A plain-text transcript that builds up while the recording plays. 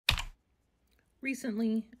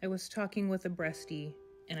Recently, I was talking with a breastie,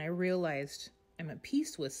 and I realized I'm at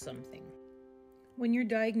peace with something. When you're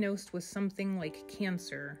diagnosed with something like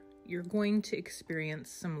cancer, you're going to experience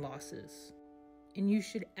some losses, and you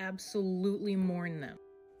should absolutely mourn them.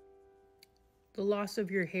 The loss of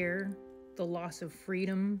your hair, the loss of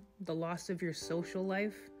freedom, the loss of your social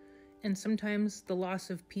life, and sometimes the loss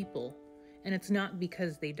of people, and it's not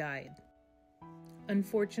because they died.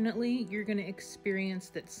 Unfortunately, you're going to experience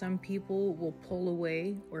that some people will pull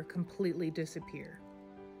away or completely disappear.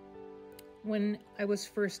 When I was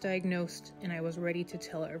first diagnosed and I was ready to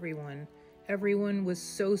tell everyone was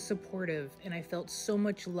so supportive and I felt so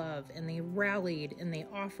much love, and they rallied and they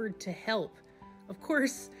offered to help. Of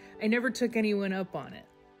course, I never took anyone up on it,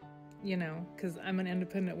 because I'm an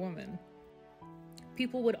independent woman.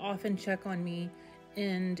 People would often check on me,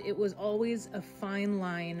 and it was always a fine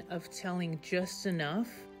line of telling just enough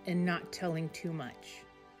and not telling too much.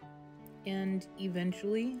 And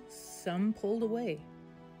eventually, some pulled away.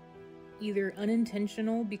 Either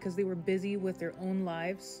unintentional because they were busy with their own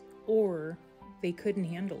lives, or they couldn't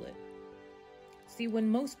handle it. See, when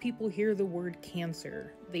most people hear the word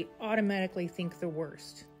cancer, they automatically think the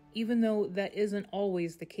worst, even though that isn't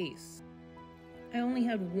always the case. I only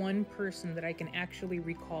had one person that I can actually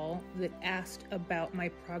recall that asked about my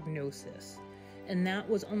prognosis, and that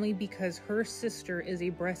was only because her sister is a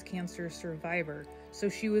breast cancer survivor, so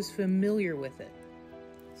she was familiar with it.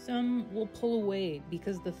 Some will pull away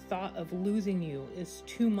because the thought of losing you is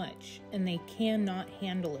too much and they cannot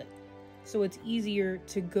handle it, so it's easier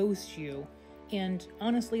to ghost you, and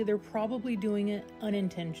honestly, they're probably doing it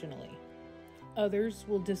unintentionally. Others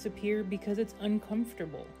will disappear because it's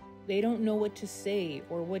uncomfortable. They don't know what to say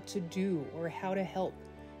or what to do or how to help.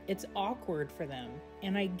 It's awkward for them,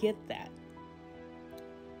 and I get that.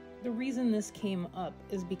 The reason this came up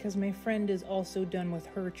is because my friend is also done with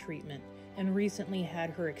her treatment and recently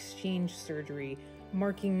had her exchange surgery,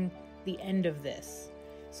 marking the end of this.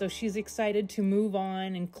 So she's excited to move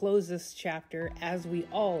on and close this chapter, as we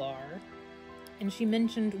all are. And she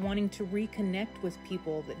mentioned wanting to reconnect with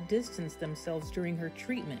people that distanced themselves during her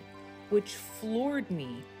treatment, which floored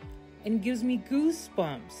me and gives me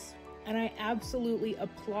goosebumps, and I absolutely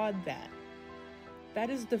applaud that. That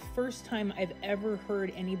is the first time I've ever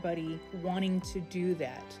heard anybody wanting to do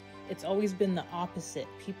that. It's always been the opposite.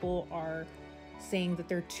 People are saying that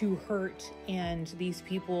they're too hurt, and these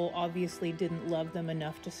people obviously didn't love them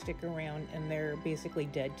enough to stick around, and they're basically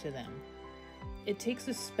dead to them. It takes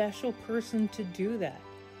a special person to do that.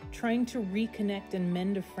 Trying to reconnect and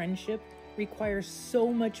mend a friendship requires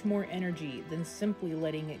so much more energy than simply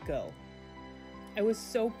letting it go. I was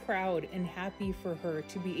so proud and happy for her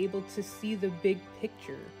to be able to see the big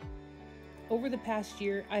picture. Over the past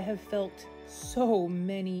year, I have felt so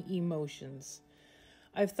many emotions.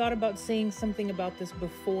 I've thought about saying something about this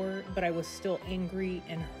before, but I was still angry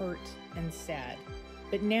and hurt and sad.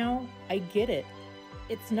 But now I get it.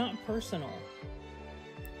 It's not personal.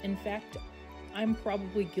 In fact, I'm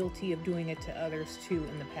probably guilty of doing it to others too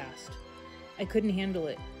in the past. I couldn't handle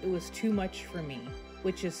it. It was too much for me,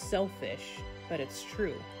 which is selfish, but it's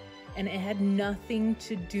true. And it had nothing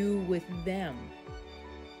to do with them.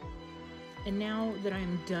 And now that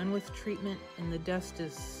I'm done with treatment and the dust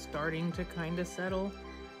is starting to kind of settle,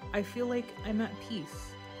 I feel like I'm at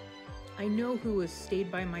peace. I know who has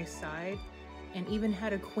stayed by my side and even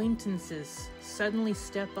had acquaintances suddenly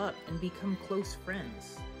step up and become close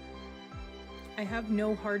friends. I have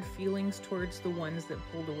no hard feelings towards the ones that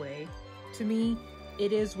pulled away. To me,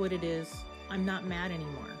 it is what it is. I'm not mad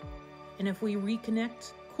anymore. And if we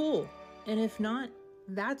reconnect, cool. And if not,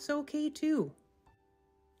 that's okay too.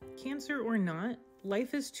 Cancer or not,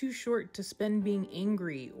 life is too short to spend being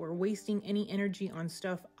angry or wasting any energy on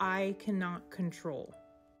stuff I cannot control.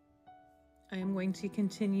 I am going to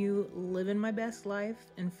continue living my best life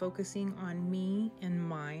and focusing on me and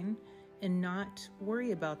mine and not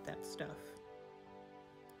worry about that stuff.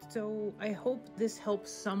 So I hope this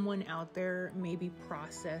helps someone out there maybe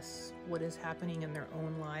process what is happening in their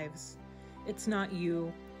own lives. It's not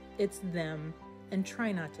you, it's them, and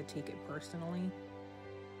try not to take it personally.